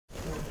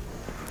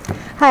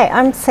Hi,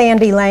 I'm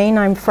Sandy Lane.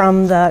 I'm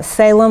from the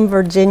Salem,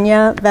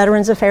 Virginia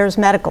Veterans Affairs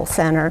Medical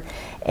Center,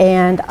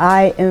 and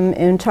I am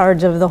in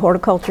charge of the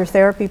horticulture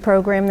therapy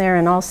program there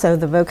and also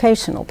the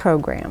vocational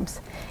programs.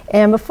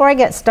 And before I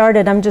get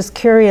started, I'm just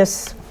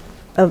curious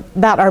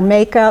about our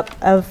makeup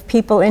of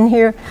people in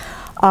here.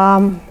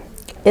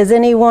 Is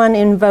anyone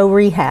in VO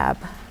rehab?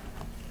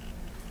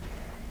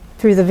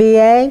 Through the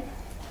VA?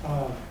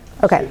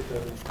 Okay.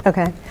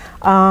 Okay.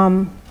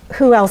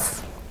 Who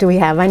else do we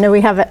have? I know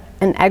we have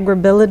an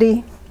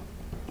AgrAbility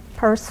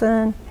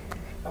person.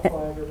 Okay.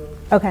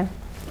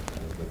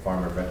 The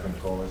Farmer Veteran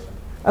Coalition.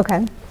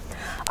 Okay.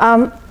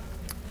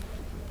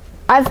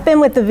 I've been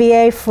with the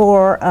VA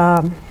for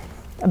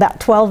about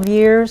 12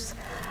 years.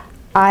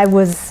 I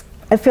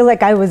feel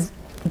like I was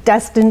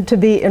destined to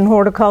be in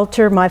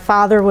horticulture. My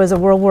father was a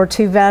World War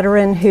II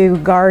veteran who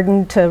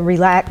gardened to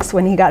relax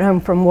when he got home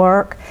from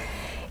work.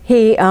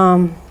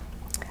 I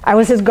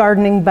was his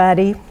gardening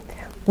buddy.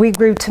 We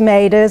grew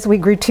tomatoes. We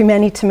grew too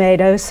many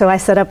tomatoes, so I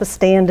set up a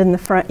stand in the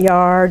front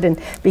yard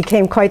and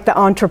became quite the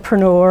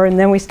entrepreneur, and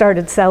then we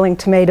started selling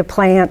tomato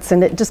plants,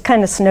 and it just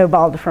kind of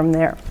snowballed from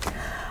there.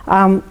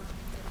 I'm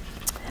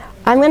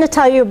going to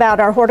tell you about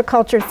our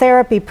horticulture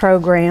therapy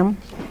program,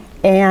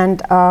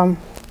 and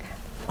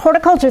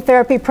horticulture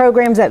therapy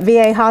programs at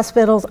VA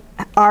hospitals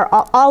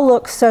all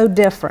look so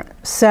different.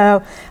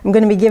 So I'm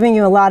going to be giving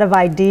you a lot of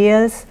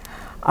ideas.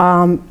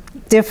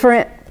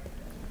 Different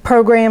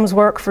programs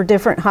work for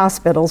different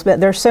hospitals, but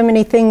there's so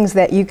many things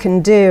that you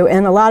can do,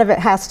 and a lot of it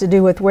has to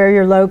do with where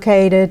you're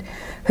located,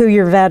 who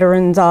your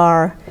veterans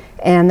are,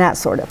 and that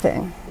sort of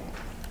thing.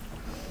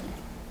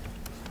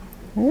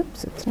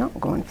 Oops, it's not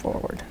going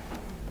forward.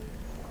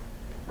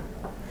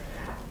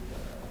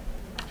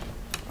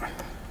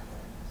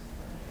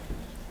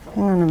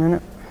 Hang on a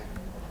minute.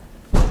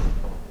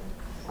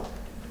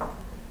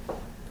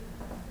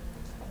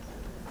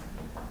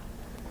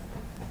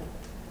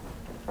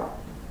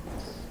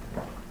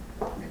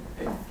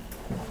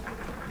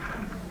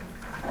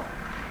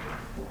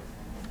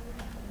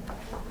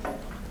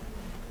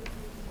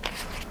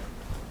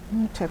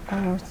 Let me check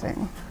one more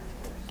thing.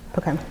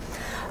 Okay.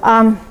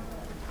 I'm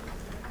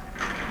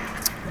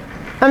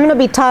going to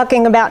be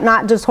talking about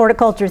not just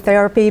horticulture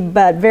therapy,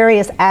 but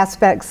various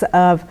aspects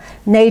of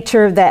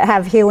nature that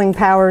have healing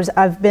powers.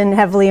 I've been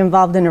heavily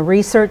involved in a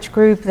research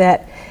group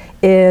that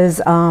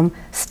is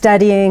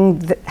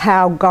studying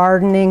how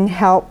gardening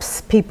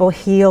helps people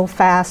heal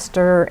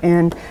faster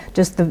and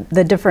just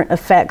the different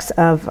effects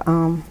of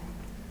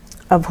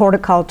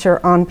horticulture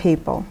on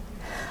people.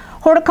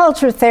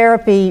 Horticulture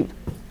therapy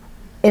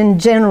in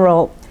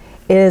general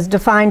is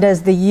defined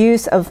as the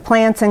use of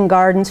plants and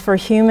gardens for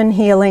human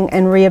healing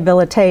and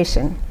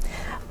rehabilitation.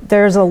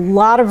 There's a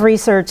lot of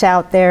research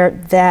out there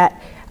that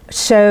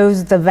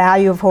shows the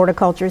value of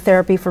horticulture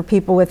therapy for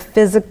people with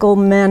physical,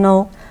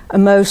 mental,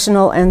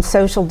 emotional, and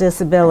social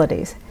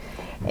disabilities.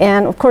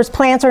 And of course,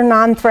 plants are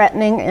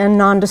non-threatening and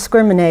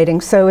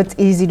non-discriminating, so it's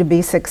easy to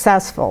be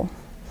successful.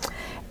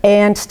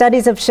 And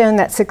studies have shown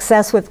that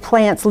success with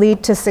plants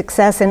lead to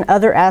success in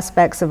other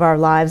aspects of our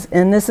lives,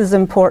 and this is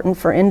important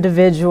for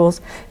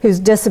individuals whose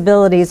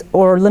disabilities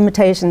or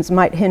limitations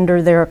might hinder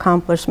their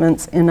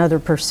accomplishments in other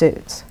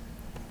pursuits.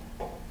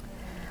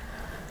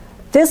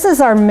 This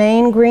is our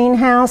main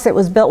greenhouse. It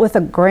was built with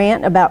a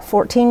grant about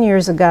 14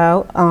 years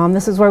ago.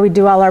 This is where we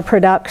do all our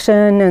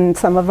production and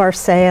some of our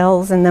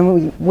sales, and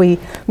then we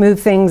move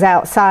things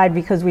outside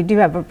because we do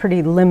have a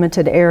pretty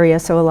limited area,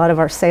 so a lot of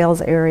our sales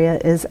area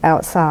is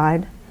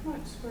outside.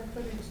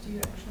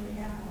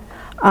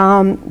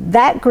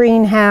 That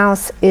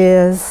greenhouse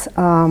is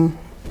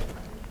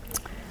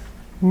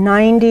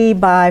 90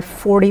 by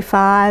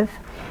 45,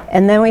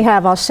 and then we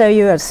have, I'll show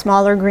you a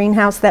smaller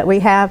greenhouse that we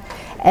have,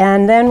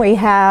 and then we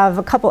have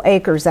a couple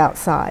acres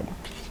outside.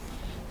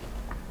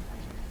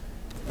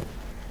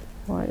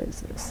 What is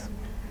this?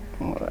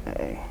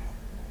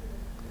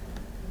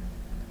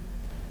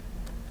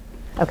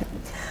 Okay.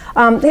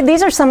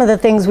 These are some of the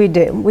things we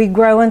do. We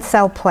grow and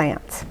sell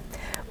plants.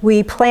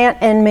 We plant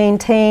and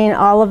maintain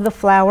all of the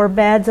flower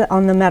beds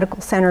on the medical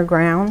center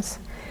grounds.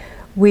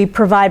 We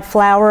provide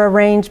flower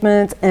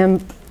arrangements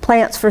and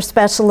plants for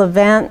special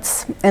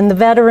events, and the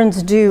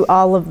veterans do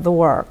all of the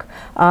work.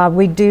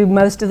 We do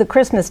most of the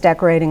Christmas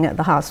decorating at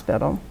the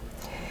hospital.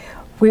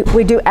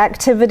 We do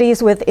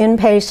activities with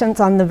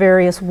inpatients on the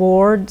various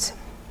wards.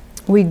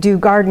 We do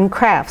garden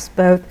crafts,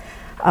 both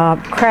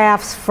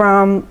crafts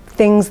from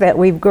things that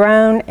we've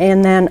grown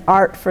and then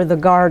art for the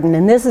garden.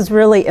 And this is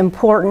really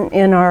important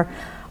in our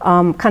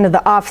kind of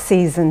the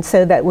off-season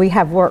so that we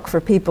have work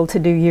for people to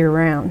do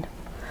year-round.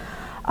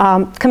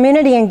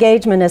 Community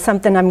engagement is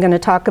something I'm going to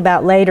talk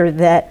about later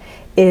that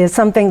is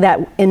something that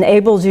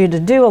enables you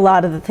to do a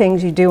lot of the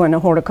things you do in a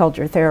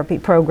horticulture therapy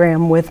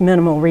program with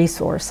minimal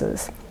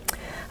resources.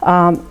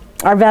 Our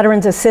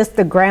veterans assist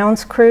the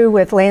grounds crew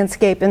with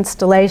landscape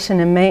installation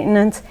and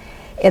maintenance,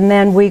 and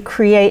then we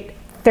create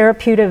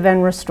therapeutic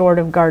and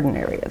restorative garden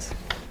areas.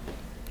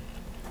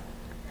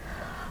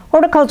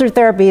 Horticulture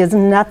therapy is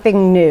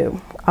nothing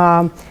new.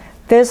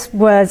 This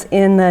was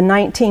in the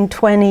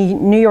 1920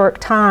 New York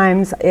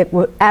Times. It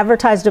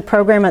advertised a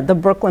program at the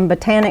Brooklyn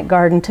Botanic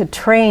Garden to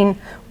train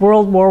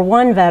World War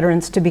I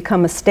veterans to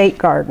become estate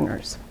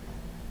gardeners.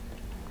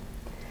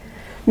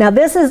 Now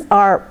this is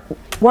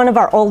one of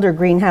our older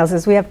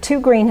greenhouses. We have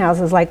 2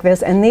 greenhouses like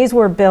this, and these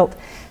were built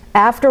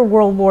after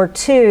World War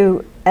II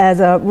as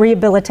a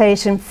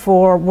rehabilitation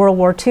for World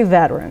War II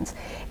veterans.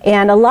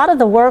 And a lot of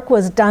the work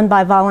was done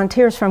by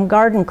volunteers from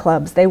garden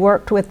clubs. They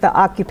worked with the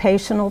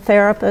occupational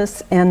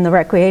therapists and the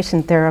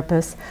recreation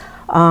therapists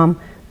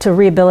to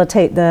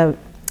rehabilitate the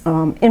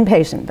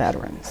inpatient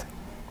veterans.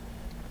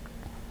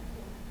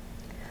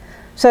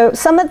 So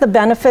some of the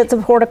benefits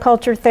of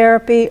horticulture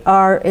therapy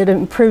are it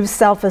improves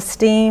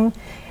self-esteem,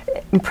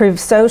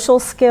 improves social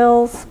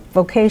skills,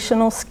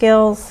 vocational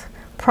skills,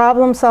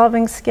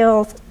 problem-solving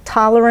skills,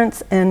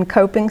 tolerance and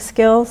coping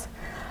skills.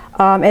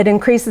 It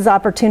increases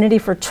opportunity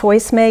for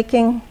choice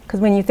making, because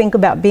when you think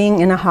about being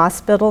in a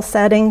hospital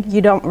setting,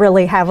 you don't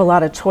really have a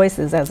lot of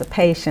choices as a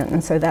patient,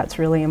 and so that's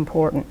really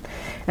important.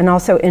 And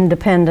also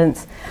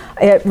independence.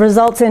 It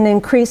results in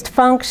increased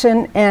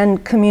function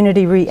and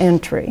community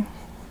re-entry.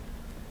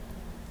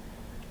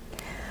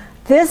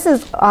 This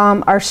is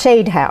our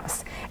shade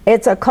house.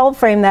 It's a cold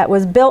frame that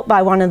was built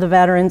by one of the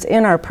veterans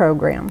in our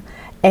program.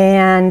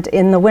 And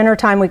in the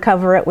wintertime we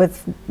cover it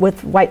with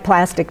white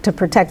plastic to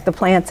protect the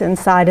plants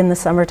inside. In the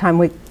summertime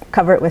we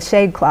cover it with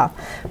shade cloth.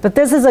 But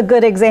this is a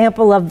good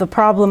example of the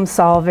problem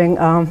solving.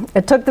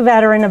 It took the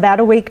veteran about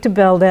a week to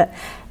build it,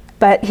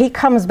 but he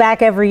comes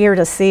back every year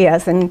to see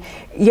us, and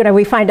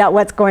we find out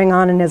what's going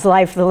on in his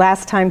life. The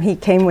last time he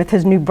came with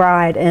his new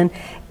bride, and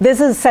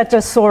this is such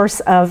a source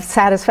of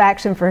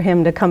satisfaction for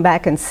him to come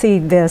back and see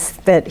this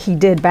that he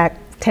did back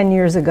 10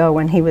 years ago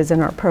when he was in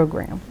our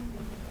program.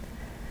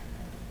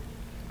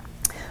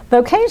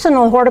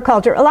 Vocational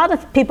horticulture, a lot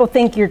of people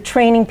think you're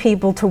training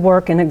people to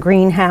work in a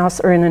greenhouse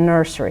or in a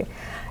nursery.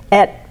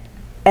 At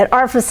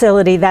our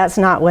facility, that's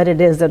not what it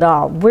is at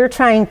all. We're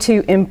trying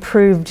to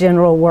improve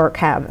general work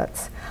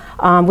habits.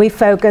 We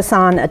focus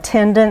on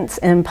attendance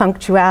and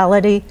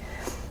punctuality,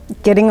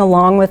 getting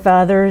along with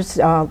others,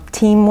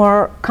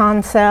 teamwork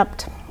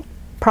concept,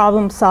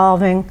 problem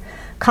solving,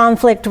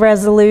 conflict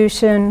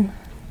resolution,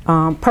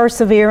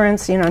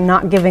 perseverance,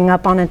 not giving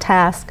up on a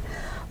task,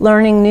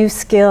 learning new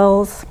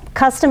skills.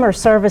 Customer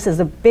service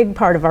is a big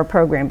part of our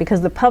program because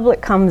the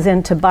public comes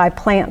in to buy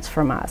plants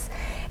from us.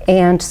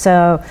 And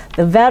so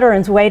the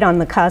veterans wait on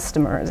the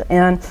customers.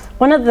 And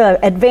one of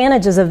the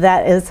advantages of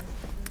that is,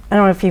 I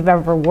don't know if you've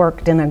ever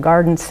worked in a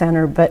garden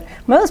center, but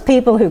most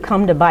people who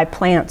come to buy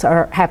plants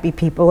are happy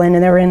people and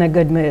they're in a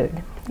good mood.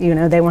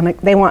 They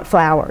want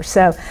flowers.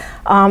 So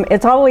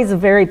it's always a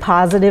very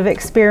positive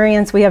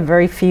experience. We have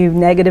very few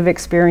negative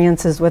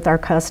experiences with our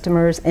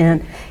customers,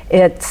 and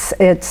it's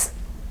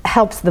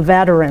helps the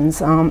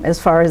veterans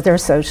as far as their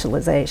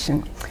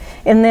socialization.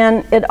 And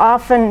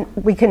then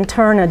we can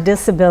turn a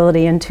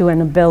disability into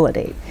an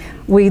ability.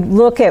 We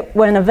look at,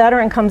 when a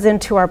veteran comes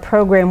into our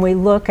program, we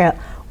look at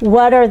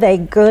what are they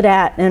good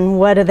at and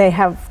what do they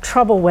have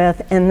trouble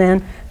with, and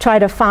then try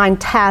to find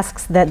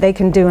tasks that they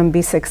can do and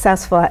be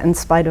successful at in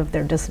spite of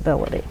their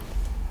disability.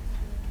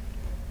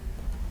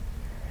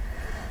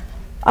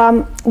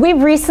 We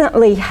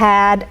recently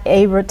had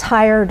a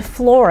retired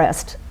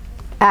florist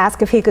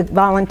ask if he could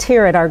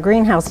volunteer at our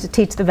greenhouse to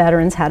teach the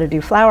veterans how to do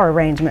flower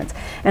arrangements.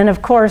 And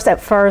of course, at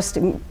first,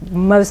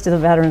 most of the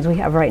veterans we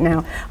have right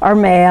now are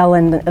male,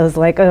 and it was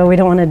like, oh, we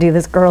don't want to do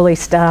this girly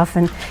stuff.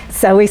 And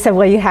so we said,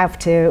 well, you have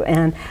to.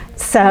 And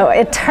so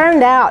it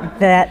turned out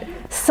that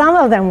some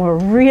of them were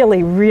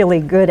really, really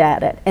good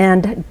at it.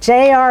 And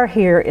JR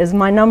here is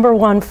my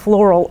 #1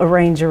 floral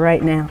arranger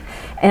right now.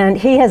 And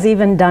he has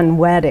even done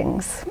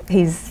weddings.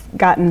 He's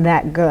gotten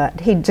that good.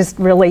 He's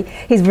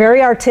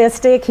very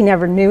artistic. He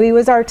never knew he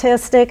was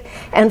artistic.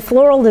 And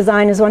floral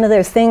design is one of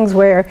those things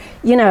where,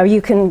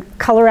 you can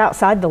color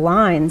outside the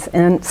lines.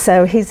 And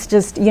so he's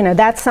just,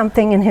 that's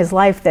something in his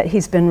life that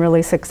he's been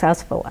really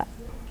successful at.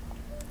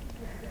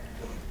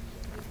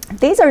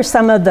 These are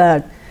some of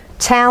the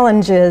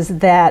challenges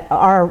that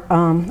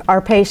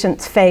our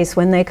patients face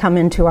when they come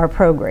into our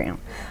program.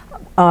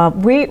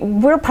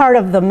 We're part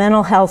of the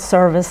mental health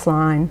service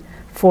line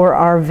for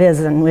our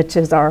VISN, which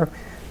is our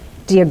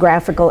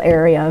geographical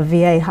area of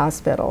VA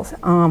hospitals.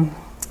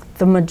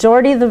 The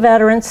majority of the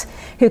veterans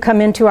who come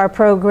into our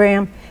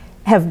program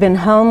have been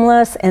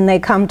homeless, and they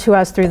come to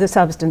us through the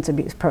substance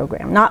abuse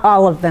program. Not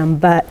all of them,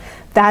 but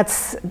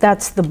that's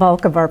the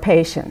bulk of our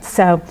patients.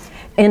 So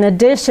in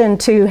addition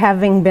to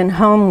having been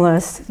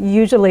homeless,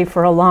 usually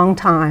for a long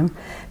time,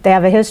 they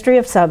have a history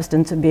of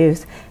substance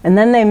abuse, and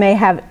then they may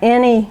have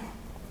any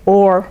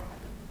or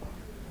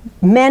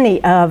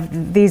many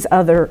of these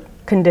other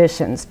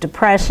conditions: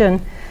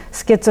 depression,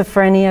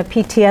 schizophrenia,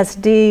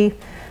 PTSD,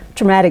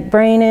 traumatic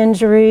brain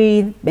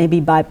injury, maybe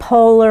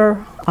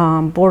bipolar,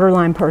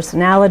 borderline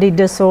personality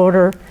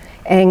disorder,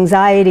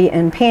 anxiety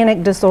and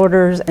panic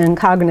disorders, and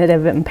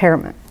cognitive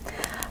impairment.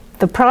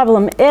 The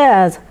problem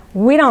is,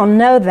 we don't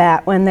know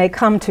that when they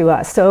come to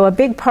us. So a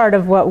big part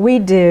of what we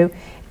do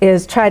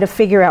is try to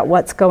figure out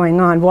what's going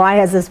on. Why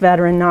has this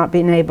veteran not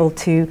been able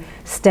to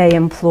stay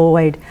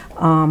employed?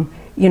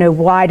 You know,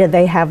 why do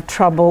they have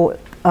trouble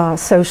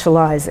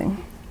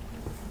socializing?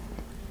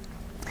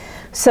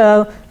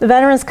 So the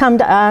veterans come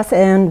to us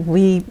and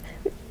we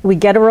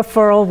get a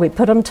referral, we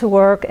put them to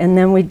work, and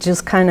then we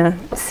just kind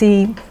of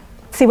see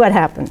what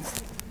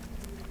happens.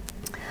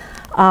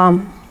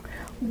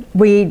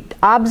 We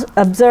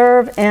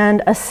observe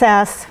and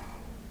assess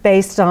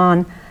based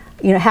on,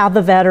 you know, how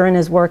the veteran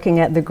is working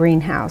at the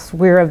greenhouse.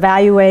 We're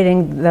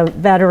evaluating the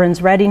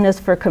veteran's readiness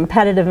for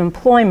competitive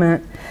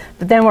employment,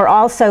 but then we're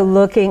also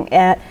looking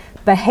at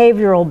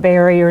behavioral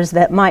barriers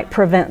that might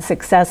prevent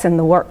success in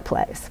the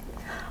workplace.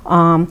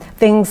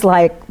 Things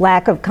like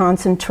lack of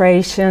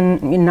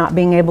concentration, not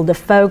being able to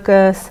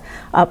focus,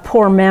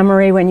 poor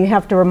memory when you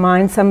have to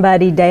remind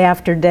somebody day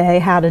after day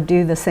how to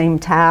do the same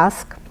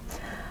task,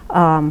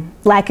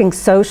 lacking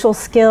social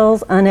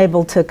skills,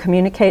 unable to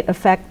communicate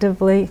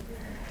effectively,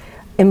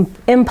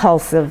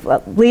 impulsive,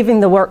 leaving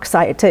the work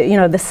site to, you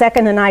know, the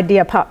second an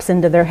idea pops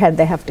into their head,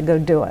 they have to go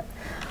do it.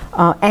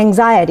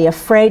 Anxiety,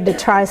 afraid to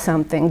try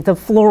something. The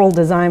floral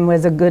design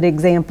was a good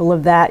example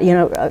of that. You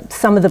know,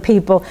 some of the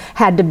people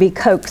had to be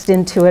coaxed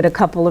into it a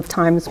couple of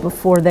times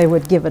before they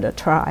would give it a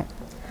try.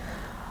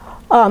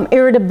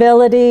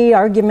 Irritability,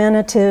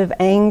 argumentative,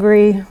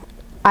 angry,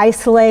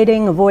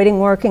 isolating, avoiding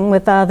working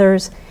with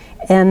others,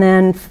 and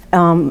then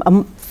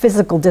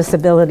physical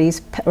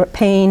disabilities,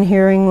 pain,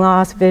 hearing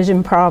loss,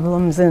 vision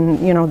problems, and,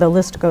 you know, the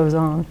list goes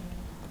on.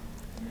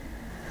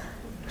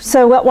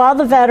 So while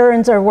the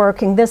veterans are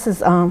working, this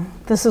is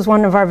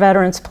one of our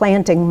veterans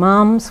planting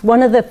mums.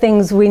 One of the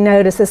things we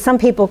notice is some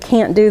people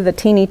can't do the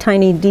teeny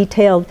tiny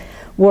detailed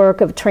work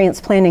of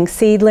transplanting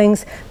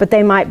seedlings, but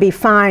they might be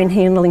fine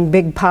handling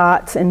big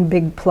pots and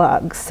big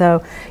plugs.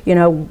 So, you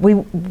know,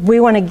 we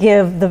want to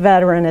give the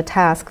veteran a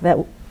task that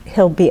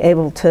he'll be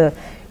able to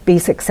be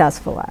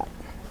successful at.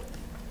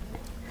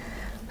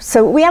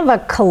 So we have a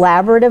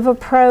collaborative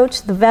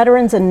approach. The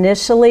veterans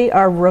initially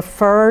are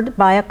referred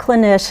by a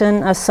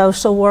clinician, a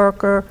social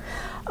worker,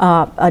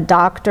 a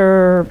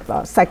doctor,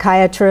 a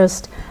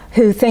psychiatrist,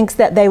 who thinks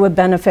that they would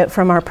benefit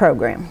from our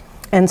program.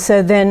 And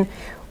so then,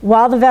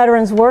 while the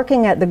veteran's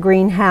working at the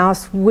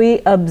greenhouse, we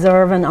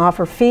observe and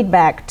offer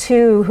feedback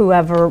to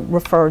whoever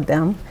referred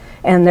them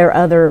and the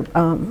other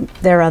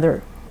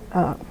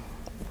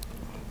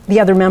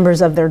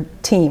members of their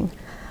team.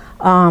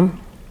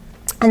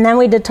 And then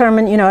we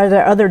determine, you know, are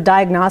there other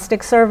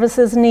diagnostic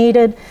services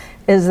needed?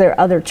 Is there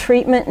other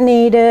treatment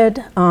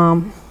needed?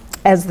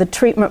 As the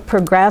treatment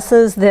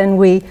progresses, then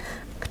we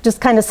just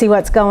kind of see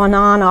what's going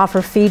on,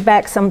 offer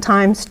feedback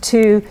sometimes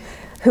to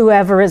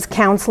whoever is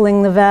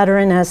counseling the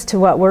veteran as to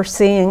what we're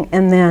seeing,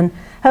 and then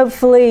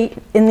hopefully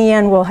in the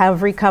end we'll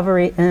have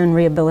recovery and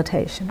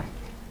rehabilitation.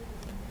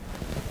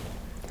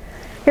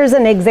 Here's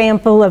an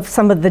example of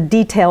some of the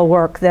detail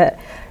work that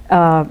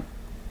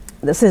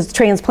this is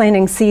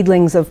transplanting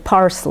seedlings of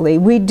parsley.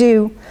 We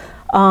do,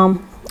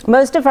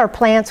 most of our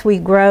plants we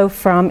grow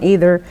from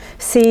either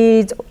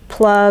seeds,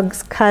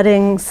 plugs,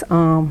 cuttings.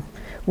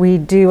 We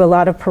do a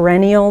lot of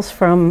perennials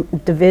from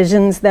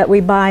divisions that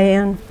we buy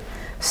in.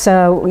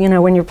 So, you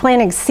know, when you're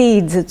planting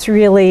seeds, it's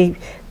really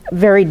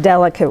very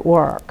delicate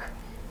work.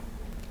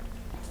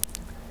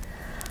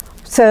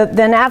 So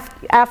then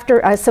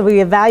so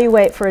we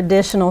evaluate for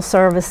additional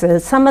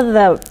services. Some of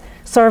the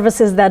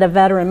services that a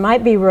veteran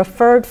might be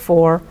referred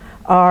for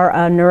are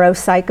a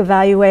neuropsych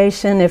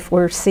evaluation if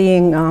we're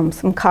seeing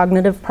some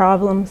cognitive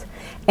problems.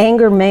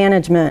 Anger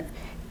management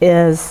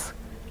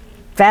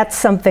that's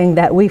something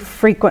that we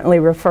frequently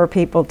refer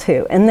people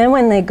to. And then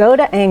when they go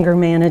to anger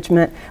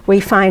management, we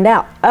find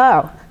out,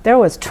 oh, there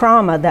was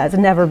trauma that's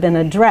never been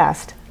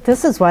addressed.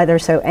 This is why they're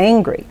so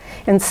angry.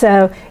 And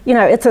so, you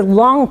know, it's a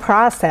long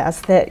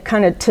process that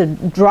kind of to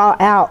draw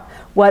out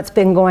what's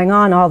been going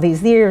on all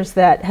these years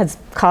that has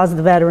caused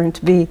the veteran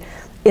to be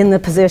in the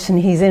position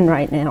he's in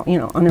right now, you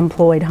know,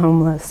 unemployed,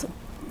 homeless.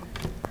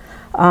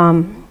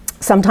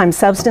 Sometimes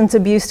substance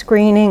abuse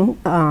screening,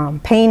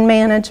 pain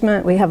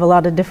management, we have a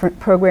lot of different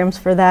programs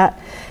for that,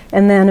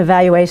 and then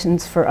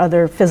evaluations for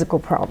other physical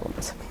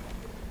problems.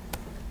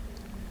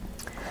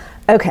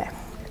 Okay,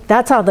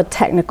 that's all the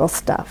technical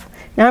stuff.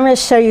 Now I'm going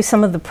to show you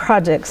some of the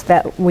projects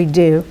that we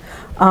do.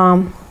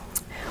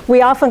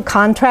 We often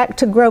contract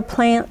to grow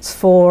plants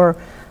for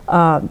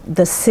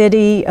the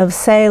city of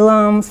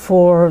Salem,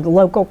 for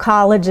local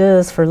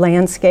colleges, for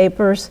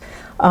landscapers.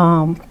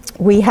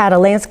 We had a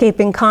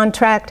landscaping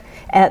contract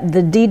at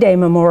the D-Day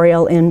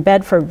Memorial in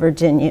Bedford,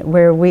 Virginia,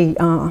 where we,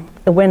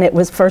 when it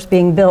was first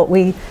being built,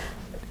 we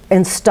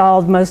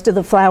installed most of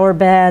the flower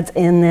beds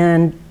and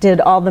then did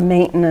all the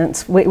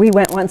maintenance. We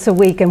went once a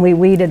week and we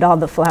weeded all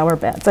the flower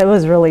beds. It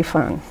was really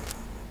fun.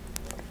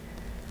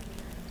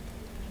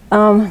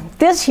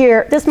 This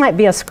year, this might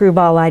be a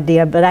screwball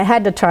idea, but I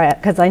had to try it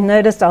because I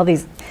noticed all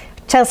these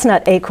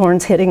chestnut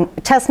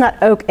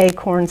oak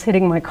acorns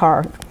hitting my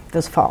car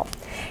this fall.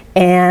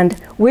 And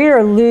we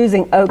are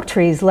losing oak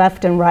trees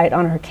left and right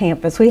on our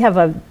campus. We have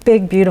a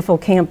big, beautiful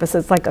campus.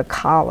 It's like a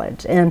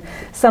college. And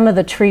some of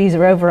the trees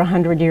are over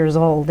 100 years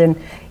old. And,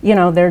 you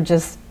know, they're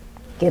just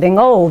getting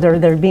old, or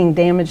they're being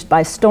damaged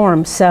by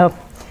storms. So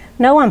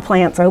no one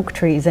plants oak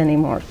trees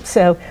anymore.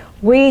 So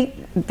the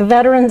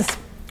veterans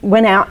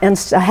went out and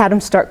had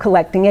them start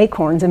collecting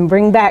acorns and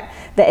bring back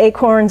the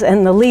acorns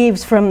and the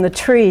leaves from the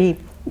tree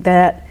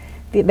that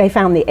they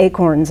found the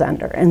acorns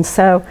under. And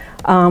so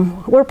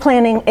we're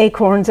planting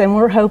acorns, and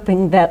we're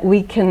hoping that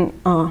we can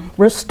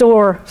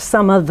restore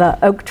some of the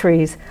oak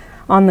trees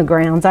on the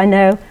grounds. I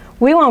know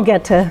we won't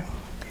get to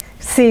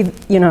see,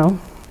 you know,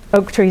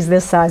 oak trees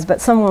this size,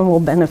 but someone will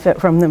benefit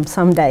from them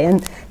someday.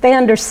 And they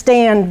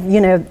understand,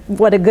 you know,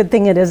 what a good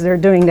thing it is they're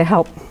doing to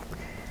help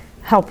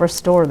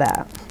restore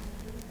that.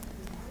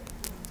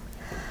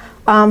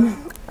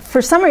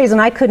 For some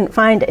reason, I couldn't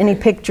find any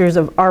pictures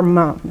of our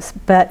mums,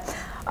 but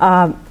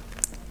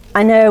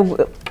I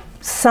know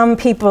some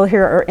people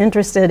here are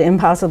interested in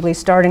possibly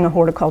starting a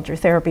horticulture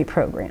therapy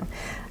program.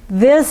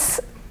 This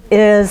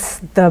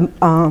is the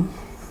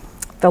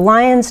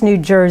Lyons, New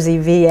Jersey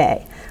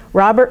VA.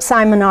 Robert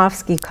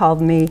Simonovsky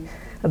called me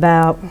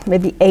about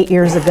maybe 8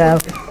 years ago,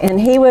 and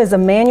he was a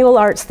manual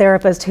arts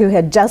therapist who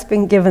had just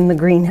been given the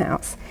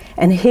greenhouse,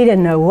 and he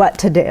didn't know what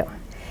to do.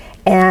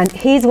 And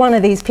he's one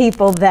of these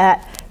people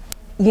that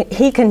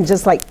he can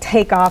just like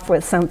take off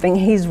with something.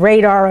 He's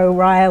Radar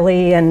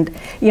O'Reilly, and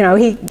you know,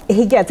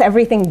 he gets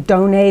everything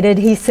donated.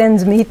 He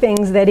sends me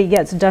things that he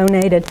gets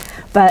donated,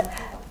 but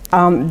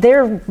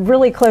they're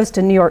really close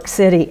to New York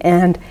City,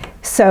 and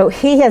so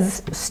he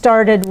has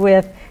started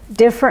with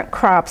different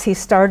crops. He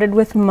started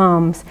with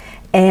mums,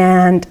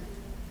 and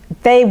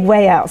they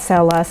way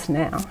outsell us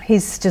now.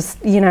 He's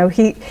just, you know,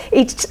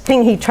 each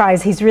thing he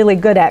tries, he's really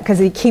good at, because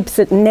he keeps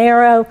it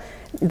narrow,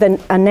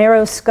 a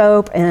narrow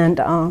scope, and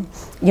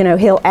you know,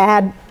 he'll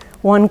add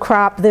one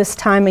crop this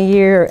time of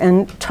year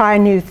and try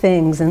new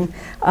things. And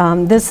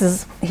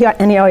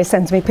he always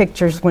sends me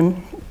pictures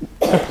when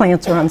the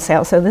plants are on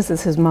sale. So this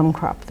is his mum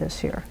crop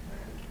this year.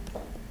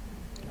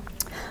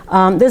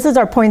 This is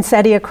our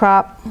poinsettia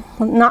crop,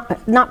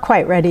 not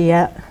quite ready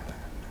yet.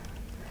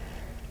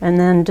 And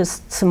then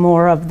just some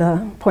more of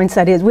the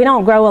poinsettias. We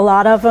don't grow a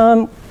lot of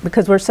them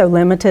because we're so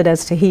limited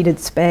as to heated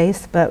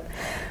space, but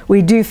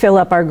we do fill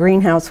up our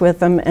greenhouse with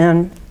them.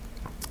 And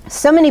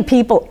so many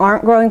people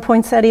aren't growing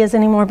poinsettias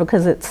anymore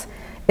because it's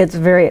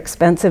very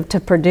expensive to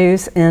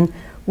produce, and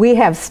we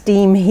have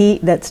steam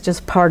heat that's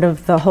just part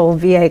of the whole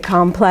VA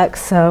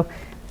complex, so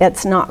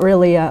it's not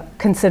really a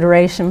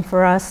consideration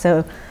for us.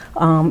 So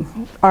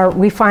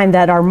we find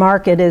that our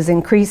market is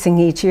increasing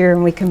each year,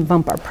 and we can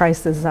bump our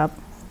prices up.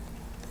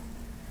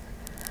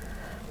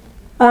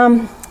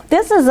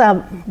 This is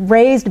a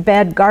raised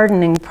bed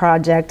gardening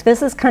project.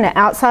 This is kind of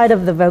outside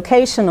of the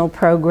vocational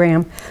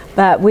program,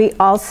 but we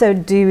also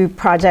do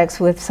projects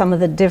with some of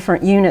the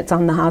different units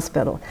on the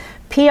hospital.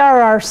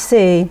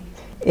 PRRC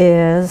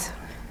is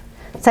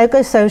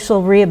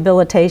Psychosocial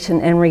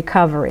Rehabilitation and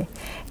Recovery.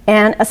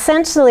 And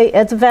essentially,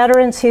 it's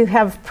veterans who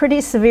have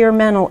pretty severe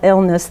mental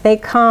illness. They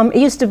come, it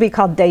used to be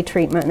called day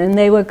treatment, and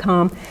they would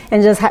come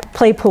and just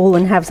play pool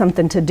and have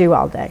something to do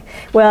all day.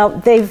 Well,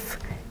 they've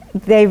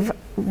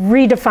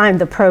redefined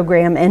the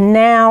program, and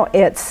now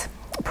it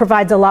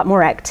provides a lot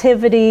more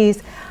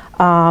activities,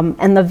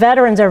 and the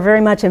veterans are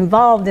very much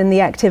involved in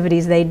the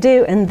activities they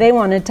do, and they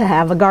wanted to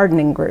have a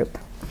gardening group.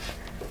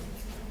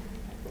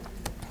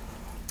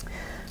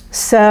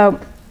 So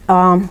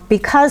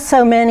because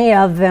so many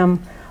of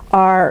them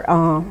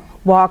are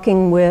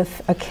walking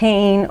with a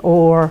cane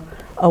or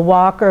a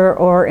walker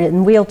or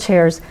in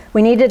wheelchairs,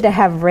 we needed to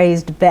have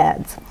raised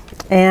beds.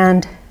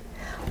 And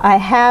I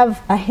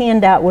have a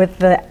handout with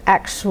the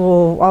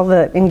all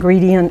the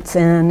ingredients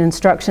and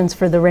instructions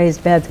for the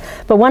raised beds.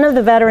 But one of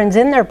the veterans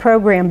in their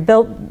program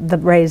built the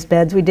raised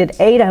beds. We did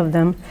 8 of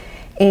them,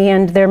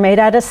 and they're made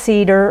out of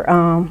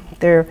cedar.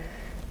 They're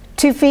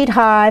 2 feet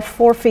high,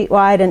 4 feet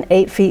wide, and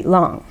 8 feet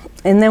long.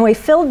 And then we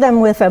filled them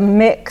with a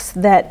mix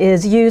that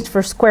is used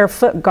for square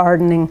foot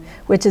gardening,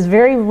 which is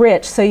very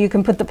rich, so you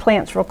can put the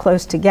plants real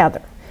close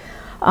together.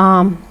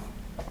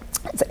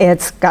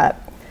 It's got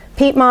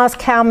peat moss,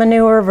 cow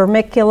manure,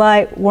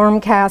 vermiculite, worm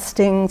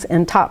castings,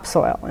 and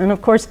topsoil. And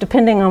of course,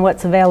 depending on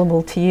what's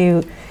available to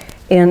you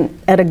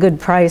at a good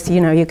price,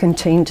 you know, you can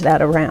change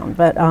that around.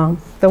 But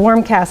the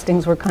worm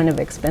castings were kind of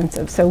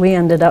expensive, so we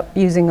ended up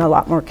using a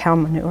lot more cow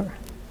manure.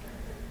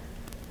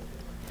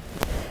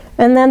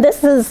 And then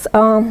this is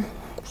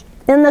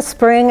in the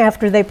spring,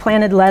 after they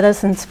planted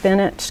lettuce and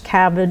spinach,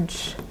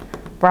 cabbage,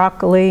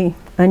 broccoli,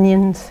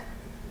 onions.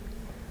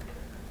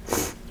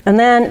 And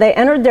then they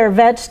entered their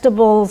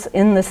vegetables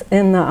in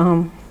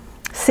the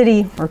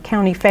city or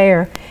county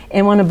fair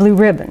and won a blue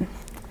ribbon.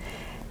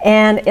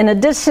 And in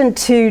addition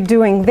to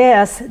doing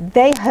this,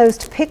 they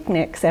host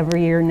picnics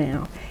every year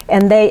now.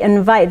 And they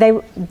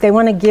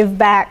want to give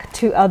back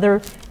to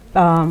other,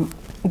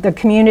 the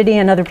community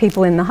and other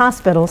people in the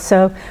hospital.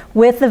 So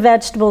with the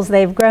vegetables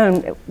they've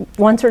grown,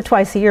 once or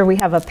twice a year we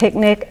have a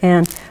picnic,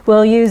 and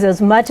we'll use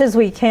as much as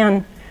we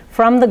can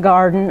from the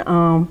garden,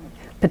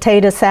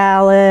 potato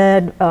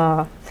salad,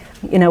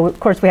 you know, of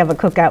course we have a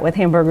cookout with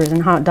hamburgers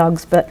and hot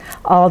dogs, but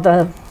all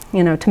the,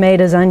 you know,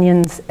 tomatoes,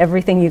 onions,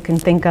 everything you can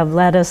think of,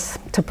 lettuce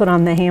to put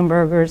on the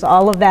hamburgers,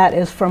 all of that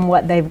is from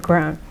what they've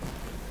grown.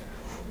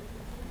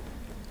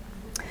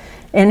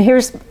 And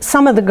here's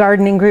some of the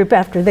gardening group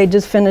after they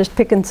just finished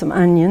picking some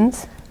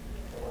onions.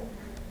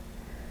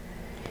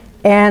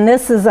 And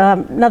this is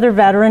another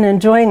veteran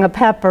enjoying a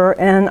pepper,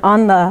 and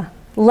on the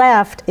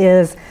left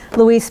is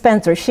Louise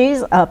Spencer.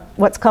 She's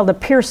what's called a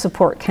peer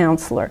support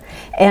counselor,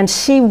 and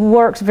she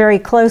works very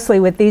closely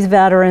with these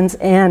veterans,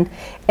 and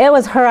it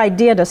was her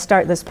idea to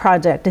start this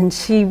project, and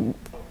she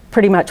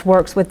pretty much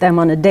works with them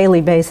on a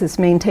daily basis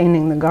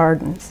maintaining the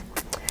gardens.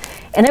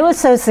 And it was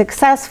so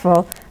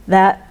successful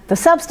that the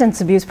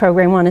substance abuse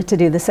program wanted to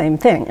do the same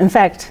thing. In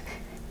fact,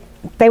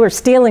 they were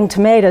stealing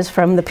tomatoes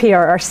from the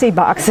PRRC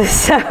boxes,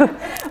 so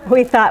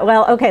we thought,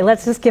 well, okay,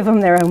 let's just give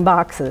them their own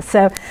boxes.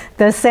 So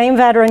the same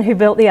veteran who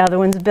built the other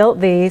ones built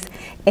these,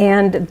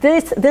 and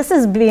this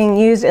is being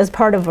used as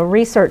part of a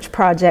research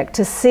project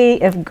to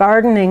see if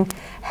gardening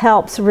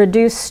helps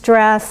reduce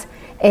stress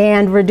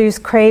and reduce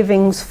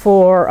cravings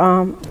for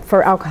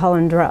alcohol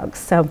and drugs.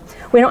 So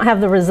we don't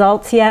have the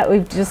results yet.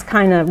 We've just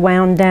kind of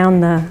wound down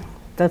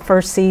the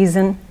first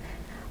season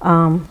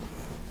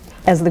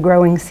as the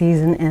growing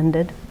season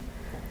ended.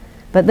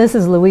 But this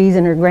is Louise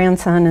and her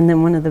grandson, and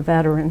then one of the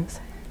veterans.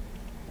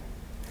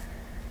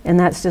 And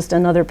that's just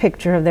another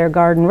picture of their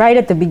garden right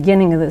at the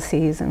beginning of the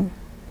season.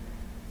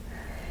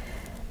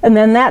 And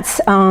then that's,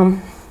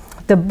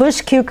 the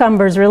bush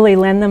cucumbers really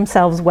lend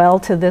themselves well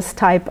to this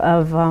type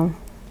of,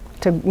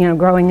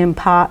 growing in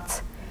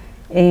pots.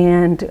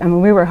 And I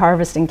mean, we were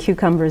harvesting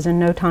cucumbers in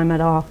no time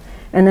at all.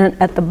 And then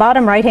at the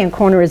bottom right-hand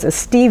corner is a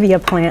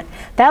stevia plant.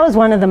 That was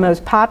one of the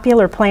most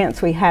popular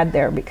plants we had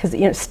there because,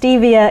 you know,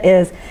 stevia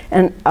is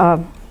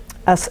a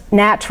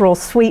natural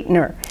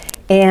sweetener.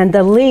 And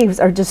the leaves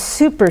are just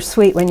super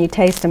sweet when you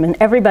taste them, and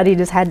everybody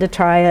just had to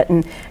try it,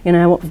 and you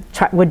know,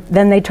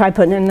 then they tried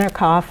putting it in their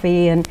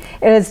coffee, and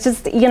it was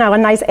just, you know, a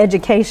nice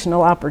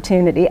educational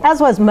opportunity, as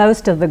was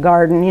most of the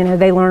garden. You know,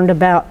 they learned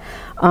about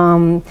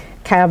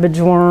cabbage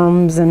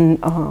worms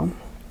and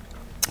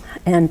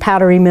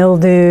powdery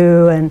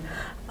mildew and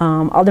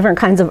all different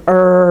kinds of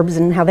herbs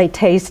and how they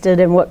tasted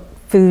and what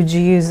foods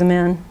you use them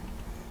in.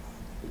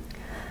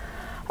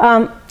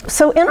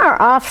 So in our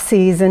off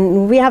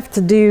season, we have to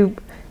do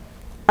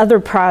other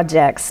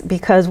projects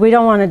because we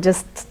don't want to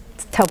just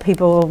tell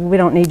people we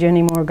don't need you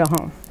anymore, go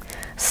home.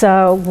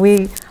 So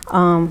we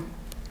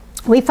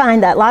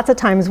find that lots of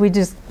times we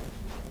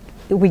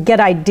get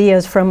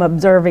ideas from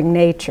observing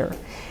nature.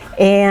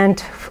 And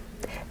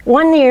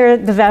one year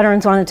the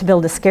veterans wanted to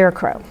build a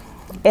scarecrow.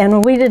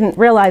 And we didn't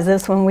realize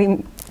this when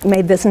we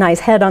made this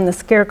nice head on the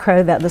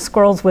scarecrow that the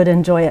squirrels would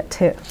enjoy it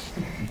too.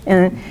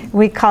 And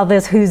we call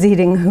this Who's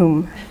Eating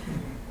Whom.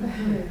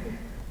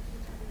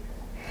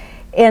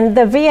 And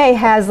the VA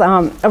has,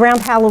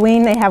 around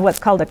Halloween, they have what's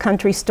called a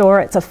country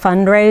store. It's a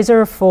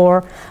fundraiser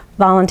for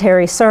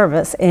voluntary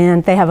service,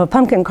 and they have a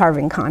pumpkin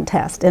carving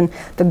contest. And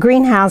the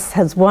greenhouse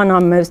has won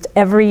almost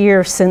every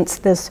year since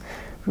this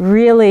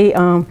really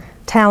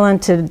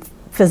talented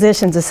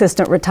physician's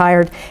assistant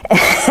retired,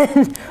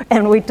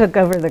 and we took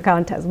over the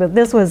contest. But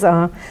this was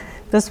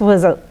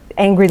an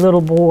angry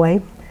little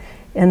boy.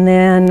 And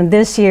then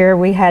this year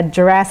we had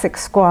Jurassic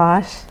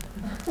squash.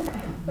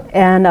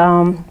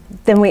 And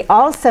then we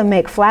also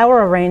make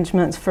flower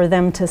arrangements for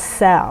them to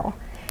sell.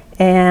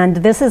 And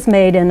this is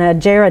made in a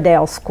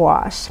Jarrahdale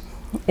squash.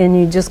 And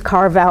you just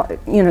carve out,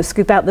 you know,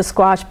 scoop out the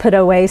squash, put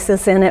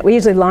oasis in it. We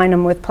usually line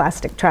them with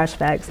plastic trash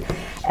bags.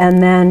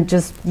 And then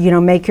just, you know,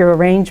 make your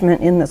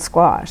arrangement in the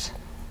squash.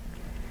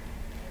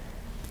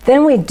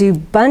 Then we do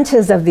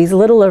bunches of these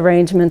little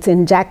arrangements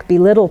in Jack B.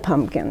 Little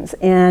pumpkins.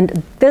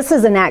 And this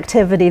is an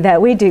activity that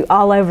we do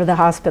all over the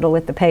hospital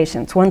with the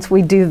patients once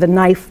we do the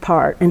knife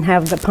part and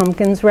have the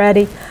pumpkins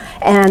ready.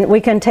 And we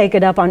can take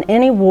it up on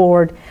any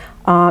ward.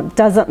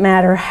 Doesn't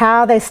matter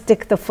how they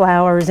stick the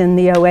flowers in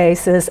the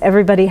oasis.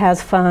 Everybody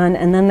has fun,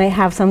 and then they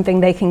have something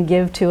they can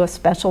give to a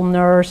special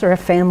nurse or a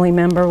family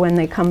member when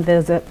they come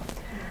visit.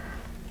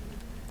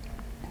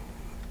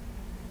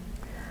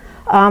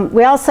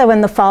 We also, in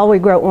the fall, we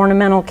grow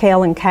ornamental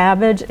kale and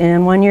cabbage,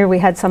 and one year we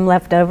had some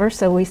left over,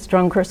 so we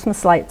strung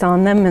Christmas lights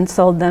on them and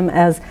sold them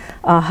as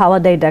a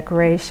holiday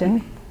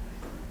decoration.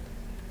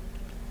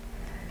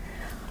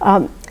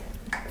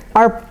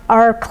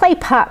 Our clay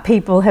pot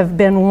people have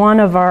been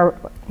one of our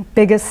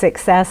biggest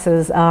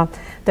successes.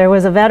 There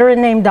was a veteran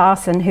named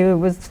Dawson who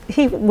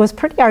was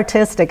pretty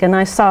artistic, and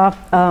I saw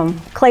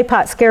clay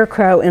pot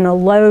scarecrow in a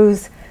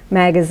Lowe's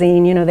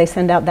magazine. You know, they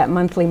send out that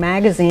monthly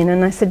magazine,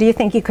 and I said, do you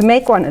think you could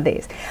make one of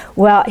these?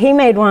 Well, he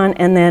made one,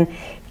 and then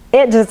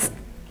it just,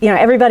 you know,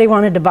 everybody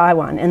wanted to buy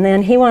one, and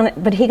then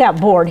but he got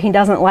bored. He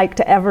doesn't like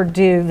to ever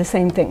do the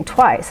same thing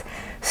twice.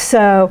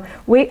 So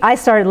I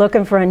started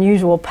looking for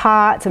unusual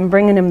pots and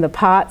bringing him the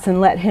pots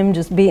and let him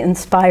just be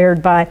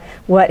inspired by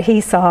what he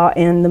saw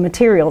in the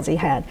materials he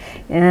had.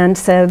 And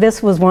so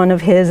this was one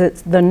of his.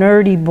 It's the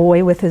nerdy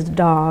boy with his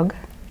dog.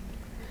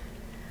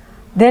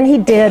 Then he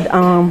did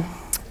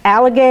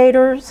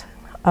alligators,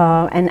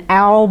 an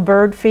owl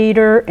bird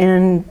feeder,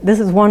 and this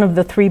is one of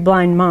the 3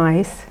 blind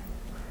mice.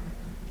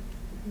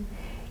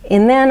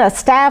 And then a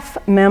staff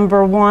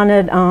member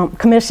wanted,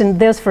 commissioned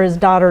this for his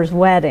daughter's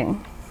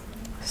wedding.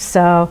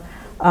 So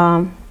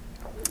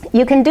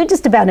you can do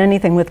just about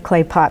anything with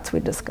clay pots, we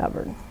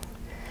discovered.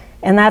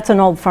 And that's an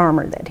old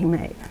farmer that he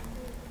made.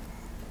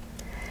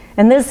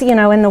 And this, you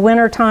know, in the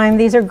wintertime,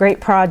 these are great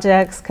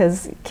projects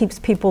because it keeps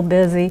people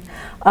busy.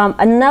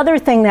 Another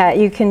thing that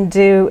you can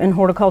do in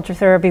horticulture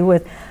therapy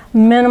with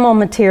minimal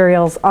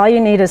materials, all you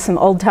need is some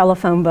old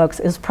telephone books,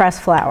 is press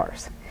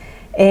flowers.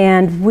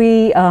 And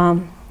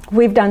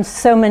we've done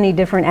so many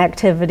different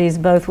activities,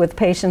 both with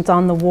patients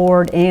on the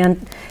ward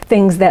and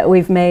things that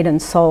we've made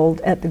and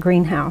sold at the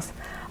greenhouse.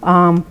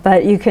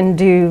 But you can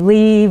do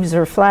leaves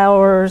or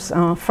flowers,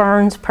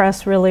 ferns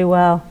press really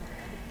well.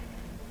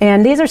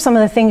 And these are some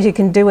of the things you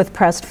can do with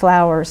pressed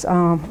flowers.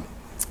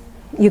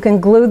 You can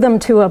glue them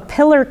to a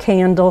pillar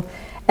candle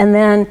and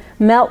then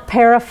melt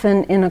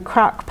paraffin in a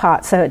crock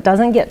pot so it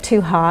doesn't get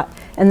too hot,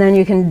 and then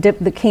you can dip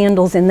the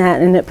candles in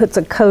that and it puts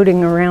a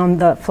coating around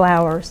the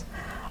flowers.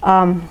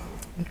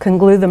 You can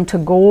glue them to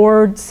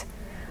gourds,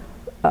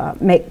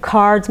 make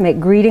cards, make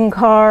greeting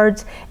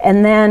cards,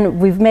 and then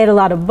we've made a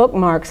lot of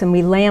bookmarks and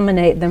we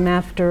laminate them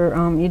after.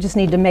 You just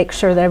need to make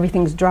sure that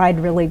everything's dried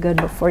really good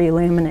before you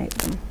laminate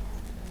them.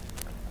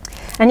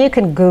 And you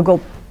can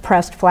Google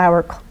pressed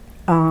flower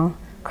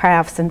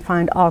crafts and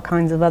find all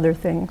kinds of other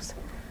things.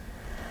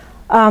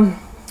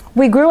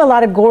 We grew a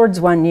lot of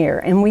gourds one year,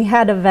 and we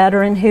had a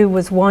veteran who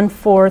was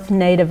 1/4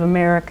 Native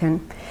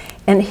American.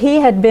 And he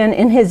had been,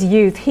 in his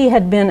youth, he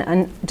had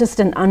been just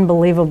an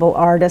unbelievable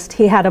artist.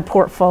 He had a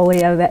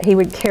portfolio that he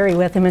would carry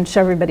with him and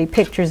show everybody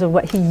pictures of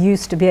what he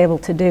used to be able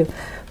to do.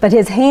 But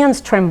his hands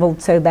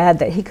trembled so bad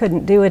that he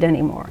couldn't do it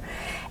anymore.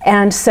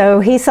 And so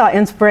he saw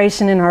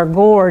inspiration in our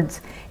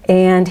gourds,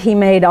 and he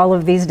made all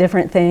of these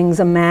different things,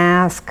 a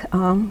mask,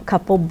 a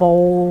couple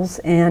bowls,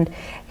 and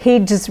he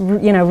just,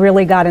 you know,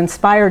 really got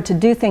inspired to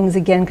do things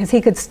again because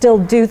he could still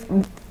do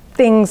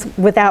things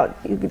without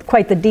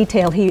quite the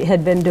detail he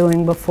had been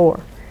doing before.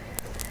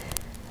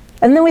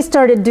 And then we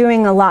started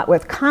doing a lot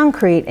with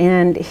concrete,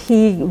 and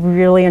he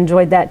really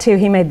enjoyed that too.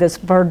 He made this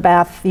bird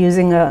bath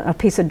using a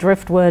piece of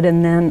driftwood,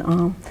 and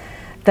then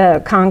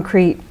the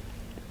concrete.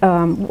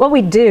 What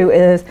we do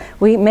is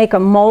we make a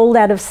mold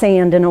out of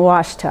sand in a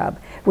wash tub.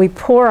 We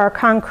pour our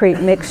concrete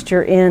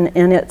mixture in,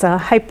 and it's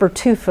a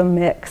hypertufa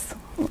mix.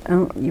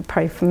 You're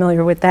probably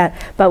familiar with that,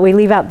 but we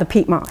leave out the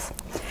peat moss.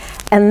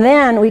 And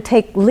then we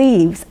take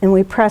leaves and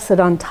we press it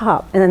on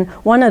top. And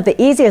one of the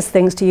easiest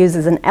things to use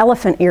is an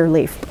elephant ear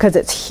leaf because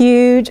it's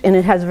huge and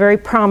it has very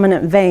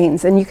prominent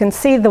veins. And you can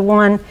see the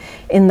one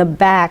in the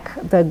back,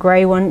 the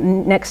gray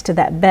one next to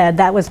that bed,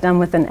 that was done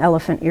with an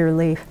elephant ear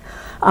leaf.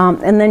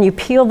 And then you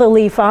peel the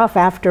leaf off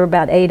after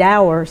about 8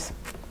 hours.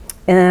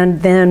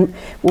 And then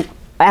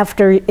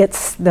after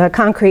the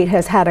concrete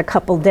has had a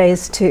couple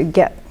days to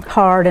get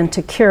hard and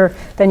to cure,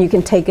 then you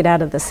can take it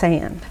out of the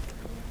sand.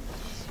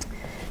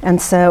 And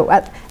so,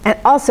 and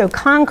also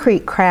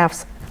concrete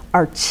crafts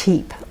are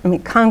cheap. I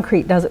mean,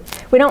 concrete doesn't,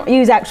 we don't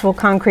use actual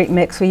concrete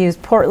mix. We use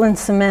Portland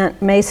cement,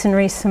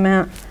 masonry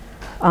cement,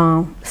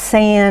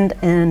 sand,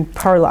 and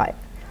perlite.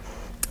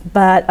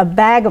 But a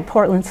bag of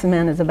Portland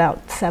cement is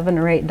about $7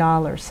 or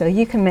 $8. So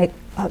you can make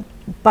a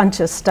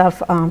bunch of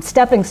stuff.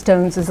 Stepping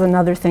stones is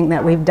another thing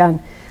that we've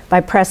done by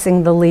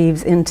pressing the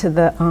leaves into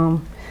the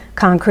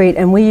concrete.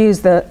 And we use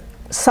the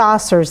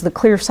saucers, the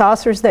clear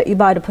saucers that you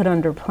buy to put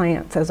under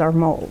plants as our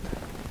mold.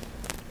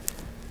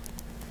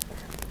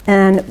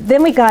 And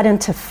then we got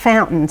into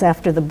fountains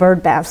after the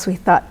bird baths. We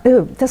thought,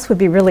 ooh, this would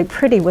be really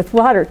pretty with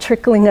water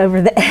trickling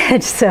over the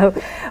edge. So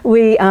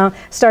we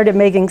started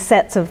making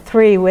sets of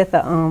 3 with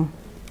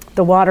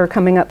the water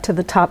coming up to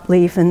the top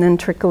leaf and then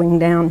trickling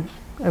down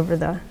over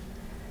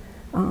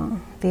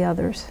the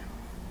others.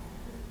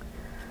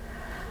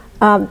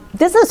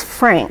 This is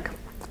Frank,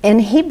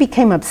 and he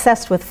became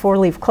obsessed with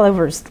 4-leaf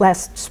clovers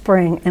last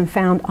spring and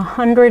found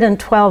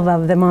 112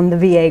 of them on the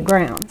VA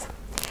grounds.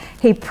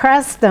 He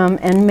pressed them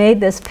and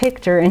made this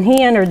picture, and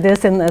he entered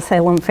this in the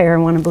Salem Fair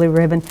and won a blue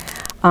ribbon.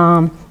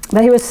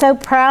 But he was so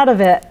proud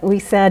of it, we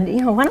said,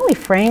 you know, why don't we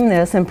frame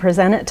this and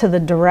present it to the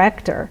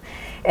director?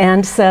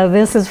 And so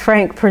this is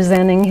Frank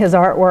presenting his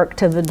artwork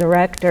to the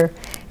director.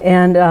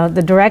 And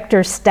the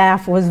director's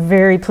staff was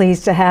very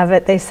pleased to have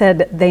it. They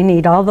said they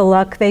need all the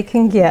luck they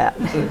can get.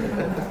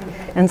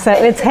 And so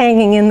it's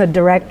hanging in the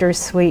director's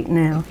suite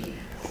now.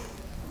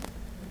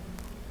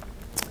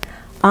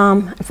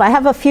 If I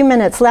have a few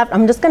minutes left,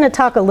 I'm just going to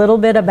talk a little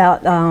bit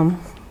about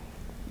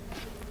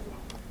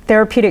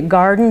therapeutic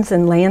gardens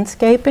and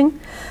landscaping.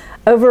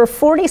 Over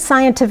 40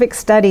 scientific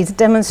studies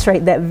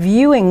demonstrate that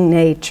viewing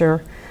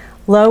nature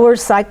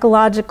lowers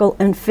psychological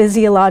and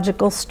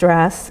physiological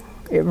stress.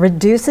 It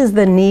reduces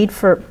the need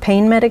for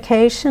pain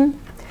medication.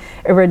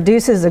 It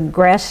reduces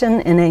aggression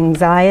and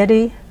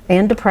anxiety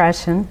and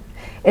depression.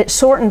 It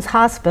shortens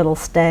hospital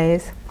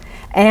stays.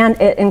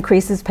 And it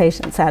increases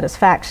patient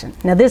satisfaction.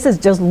 Now this is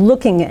just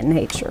looking at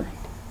nature.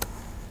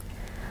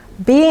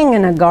 being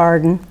in a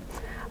garden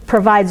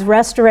provides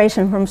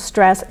restoration from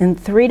stress in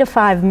 3 to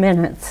 5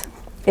 minutes.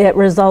 It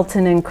results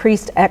in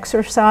increased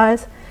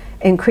exercise,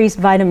 increased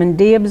vitamin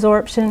D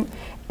absorption.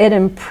 It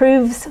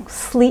improves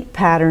sleep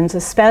patterns,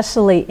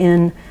 especially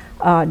in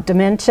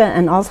dementia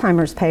and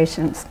Alzheimer's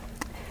patients.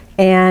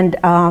 And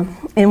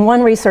in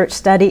one research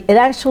study, it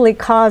actually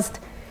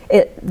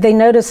they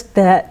noticed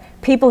that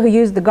people who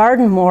used the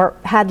garden more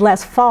had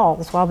less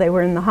falls while they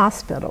were in the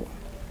hospital.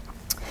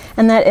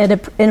 And that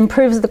it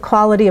improves the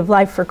quality of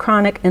life for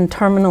chronic and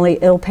terminally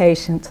ill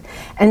patients.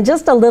 And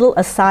just a little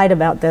aside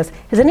about this,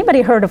 has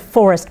anybody heard of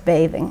forest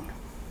bathing?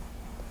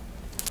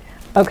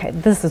 Okay,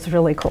 this is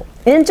really cool.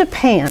 In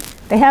Japan,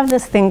 they have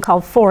this thing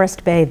called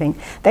forest bathing.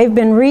 They've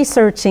been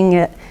researching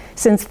it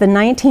since the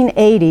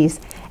 1980s,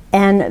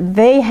 and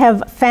they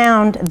have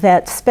found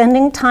that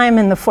spending time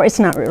in the forest, it's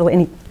not really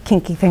any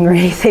kinky thing or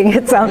anything,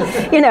 it's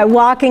you know,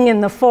 walking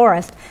in the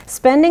forest.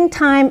 Spending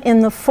time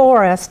in the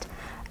forest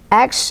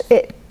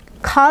it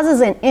causes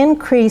an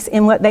increase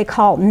in what they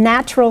call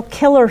natural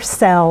killer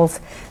cells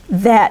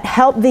that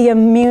help the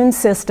immune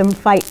system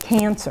fight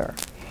cancer.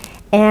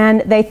 And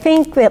they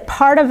think that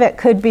part of it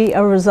could be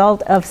a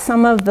result of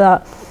some of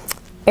the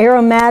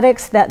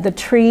aromatics that the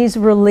trees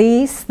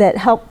release that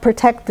help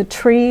protect the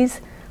trees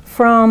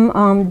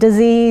from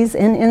disease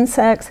and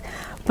insects.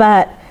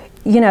 But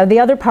you know, the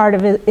other part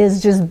of it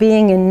is just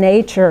being in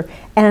nature,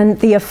 and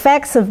the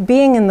effects of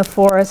being in the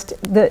forest,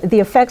 the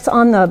effects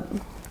on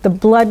the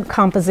blood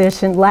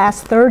composition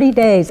last 30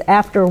 days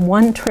after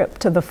one trip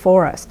to the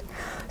forest.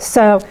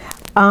 So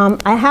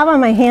I have on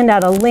my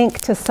handout a link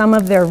to some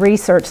of their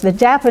research. The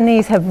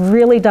Japanese have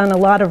really done a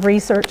lot of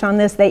research on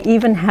this. They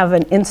even have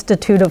an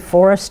Institute of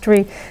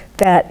Forestry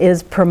that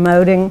is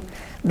promoting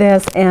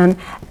this, and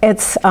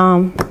it's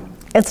a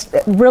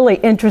really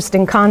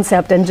interesting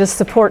concept and just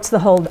supports the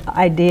whole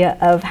idea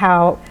of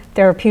how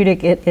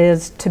therapeutic it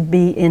is to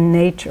be in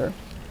nature.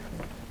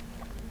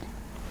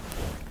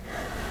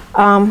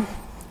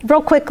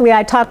 Real quickly,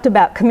 I talked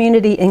about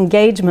community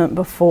engagement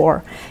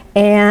before,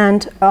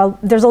 and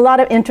there's a lot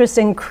of interest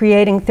in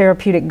creating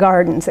therapeutic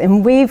gardens,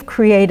 and we've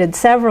created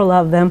several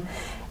of them,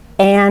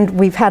 and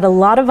we've had a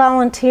lot of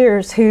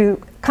volunteers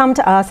who come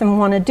to us and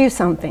want to do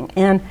something.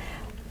 And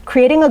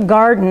creating a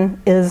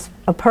garden is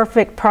a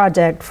perfect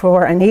project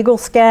for an Eagle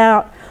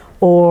Scout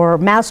or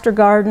master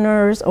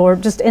gardeners or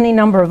just any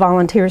number of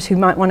volunteers who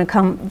might want to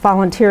come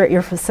volunteer at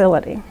your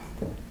facility.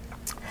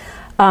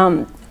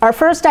 Our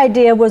first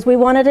idea was we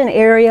wanted an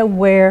area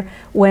where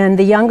when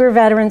the younger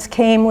veterans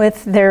came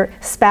with their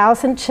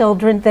spouse and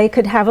children, they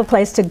could have a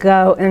place to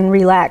go and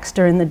relax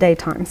during the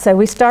daytime. So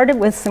we started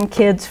with some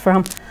kids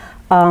from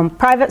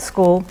private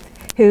school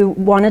who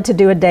wanted to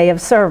do a day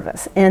of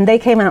service, and they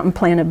came out and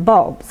planted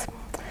bulbs.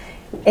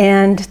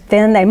 And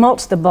then they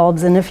mulched the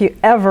bulbs, and if you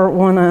ever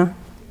want to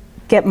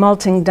get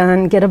mulching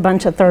done, get a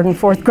bunch of 3rd and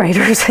 4th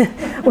graders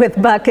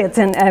with buckets,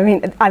 and I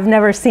mean, I've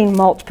never seen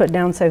mulch put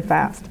down so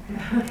fast.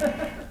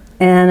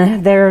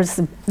 And there's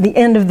the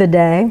end of the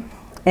day,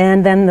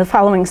 and then the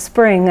following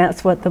spring,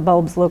 that's what the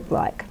bulbs looked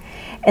like.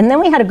 And then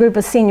we had a group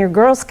of senior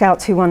Girl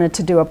Scouts who wanted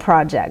to do a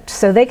project.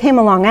 So they came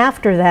along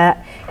after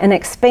that and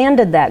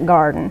expanded that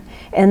garden.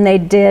 And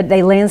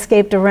they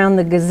landscaped around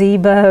the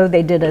gazebo,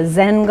 they did a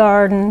Zen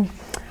garden,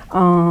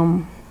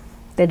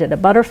 they did a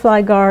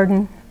butterfly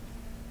garden,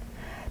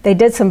 they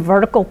did some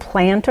vertical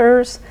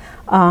planters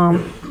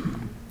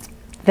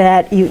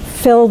that you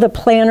fill the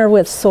planter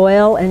with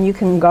soil and you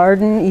can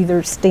garden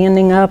either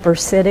standing up or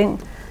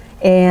sitting,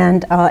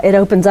 and it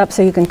opens up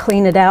so you can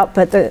clean it out,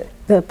 but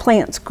the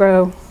plants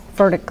grow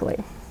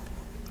vertically.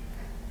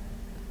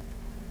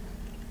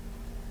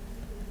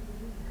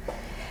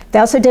 They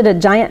also did a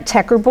giant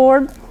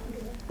checkerboard,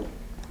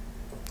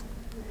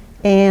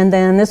 and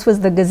then this was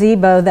the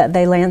gazebo that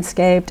they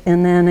landscaped,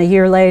 and then a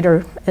year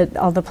later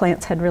all the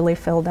plants had really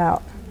filled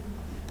out.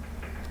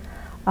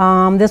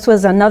 This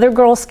was another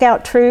Girl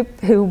Scout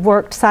troop who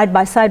worked side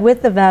by side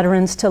with the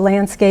veterans to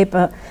landscape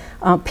a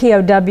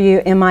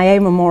POW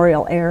MIA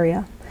memorial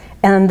area.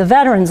 And the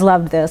veterans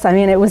loved this. I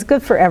mean, it was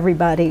good for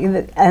everybody.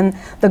 And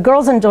the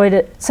girls enjoyed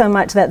it so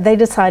much that they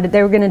decided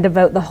they were going to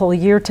devote the whole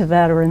year to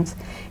veterans.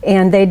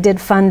 And they did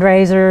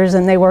fundraisers,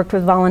 and they worked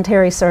with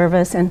voluntary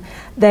service, and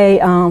they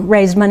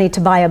raised money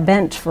to buy a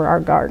bench for our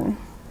garden.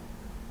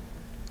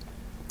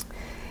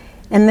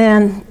 And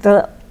then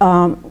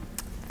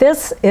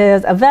this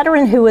is a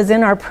veteran who was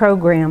in our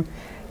program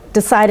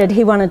decided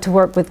he wanted to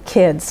work with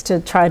kids to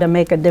try to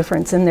make a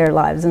difference in their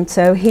lives. And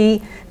so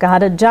he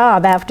got a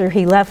job after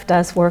he left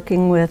us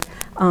working with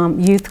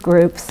youth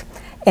groups.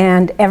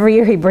 And every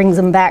year he brings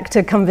them back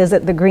to come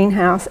visit the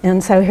greenhouse.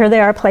 And so here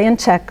they are playing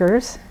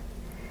checkers.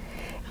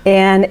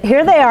 And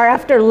here they are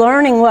after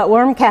learning what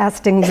worm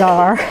castings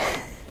are.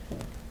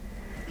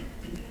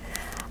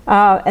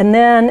 And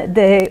then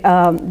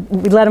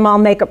we let them all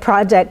make a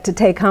project to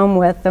take home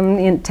with them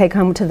and take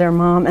home to their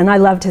mom. And I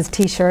loved his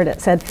t-shirt.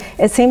 It said,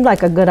 "It seemed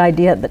like a good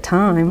idea at the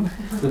time."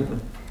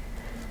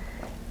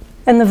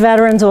 And the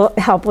veterans will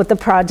help with the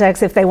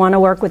projects. If they want to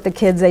work with the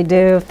kids, they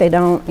do. If they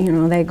don't, you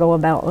know, they go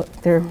about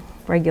their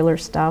regular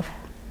stuff.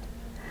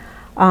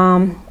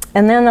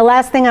 And then the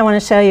last thing I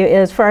want to show you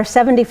is for our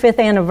 75th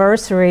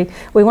anniversary,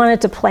 we wanted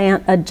to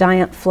plant a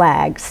giant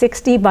flag,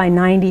 60 by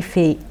 90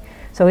 feet.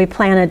 So we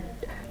planted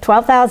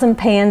 12,000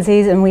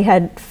 pansies, and we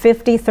had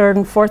 50 third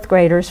and fourth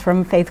graders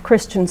from Faith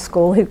Christian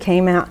School who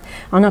came out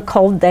on a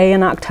cold day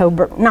in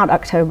October, not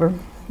October,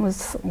 it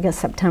was I guess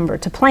September,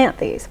 to plant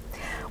these.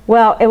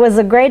 Well, it was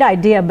a great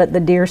idea, but the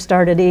deer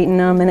started eating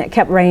them, and it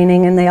kept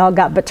raining, and they all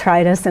got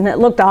botrytis, and it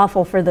looked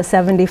awful for the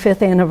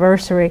 75th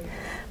anniversary.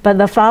 But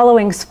the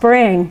following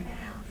spring,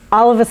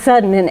 all of a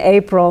sudden in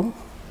April,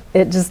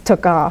 it just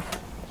took off.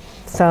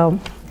 So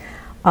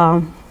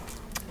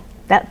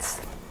that's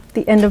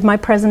the end of my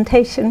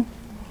presentation.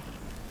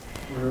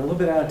 We're a little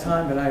bit out of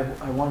time, but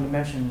I wanted to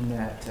mention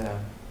that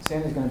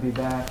Sandy's going to be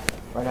back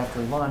right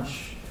after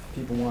lunch.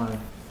 People want to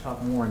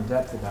talk more in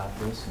depth about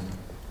this and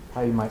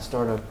how you might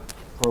start a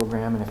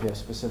program, and if you have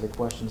specific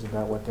questions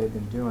about what they've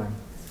been doing,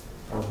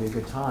 it'll be a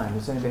good time.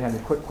 Does anybody have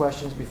any quick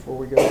questions before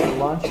we go to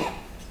lunch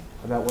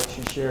about what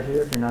she shared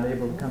here, if you're not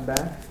able to come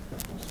back?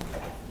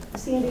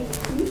 Sandy,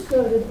 you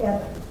started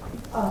at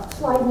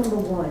slide number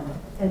 1,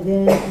 and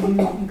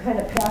then you kind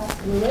of passed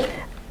through it.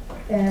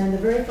 And the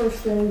very first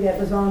thing that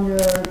was on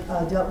there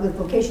dealt with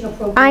vocational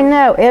programs. I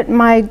know,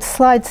 my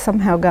slides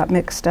somehow got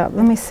mixed up.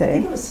 Let me see. I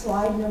think it was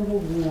slide number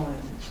 1.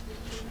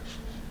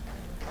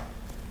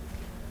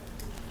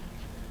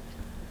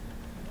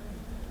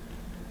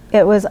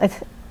 It was,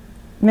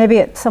 maybe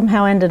it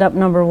somehow ended up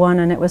number 1,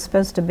 and it was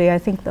supposed to be, I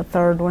think, the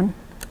third one.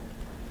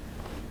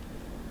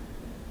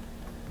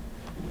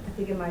 I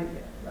think it might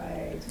be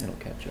right. It'll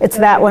catch up. It's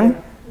that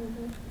one?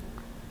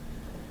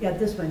 Yeah,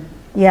 this one.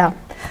 Yeah.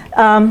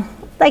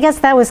 I guess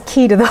that was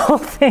key to the whole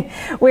thing.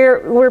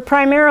 We're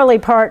primarily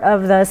part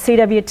of the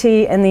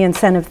CWT and the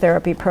incentive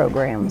therapy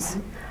programs.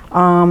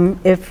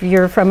 If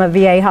you're from a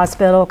VA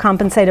hospital,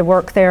 compensated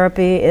work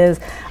therapy is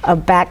a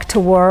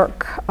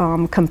back-to-work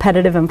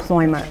competitive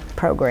employment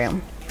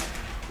program.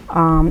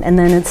 And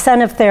then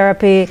incentive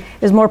therapy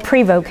is more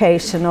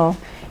pre-vocational,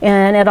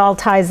 and it all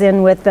ties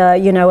in with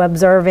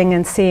observing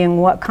and seeing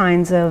what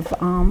kinds of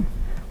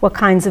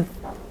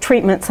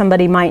treatment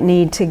somebody might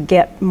need to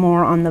get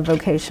more on the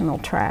vocational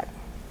track.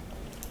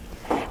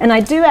 And I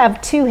do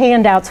have 2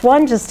 handouts.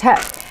 One just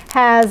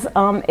has,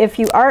 if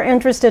you are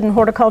interested in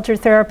horticulture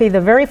therapy, the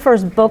very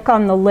first book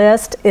on the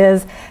list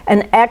is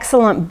an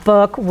excellent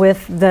book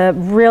with the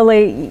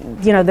really,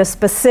 the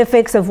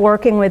specifics of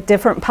working with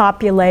different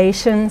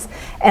populations.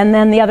 And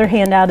then the other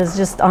handout is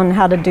just on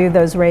how to do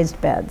those raised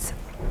beds.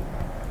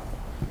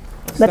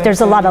 But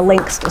there's a lot of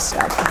links to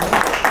stuff.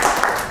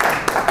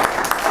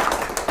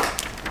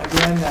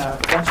 Again,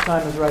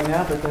 lunchtime is right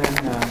now, but then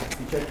if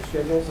you check your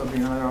schedules, there'll be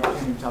another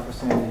opportunity to talk with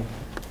Sandy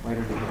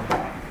later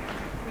today.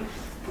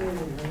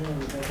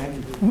 Thank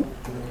you.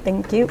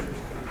 Thank you.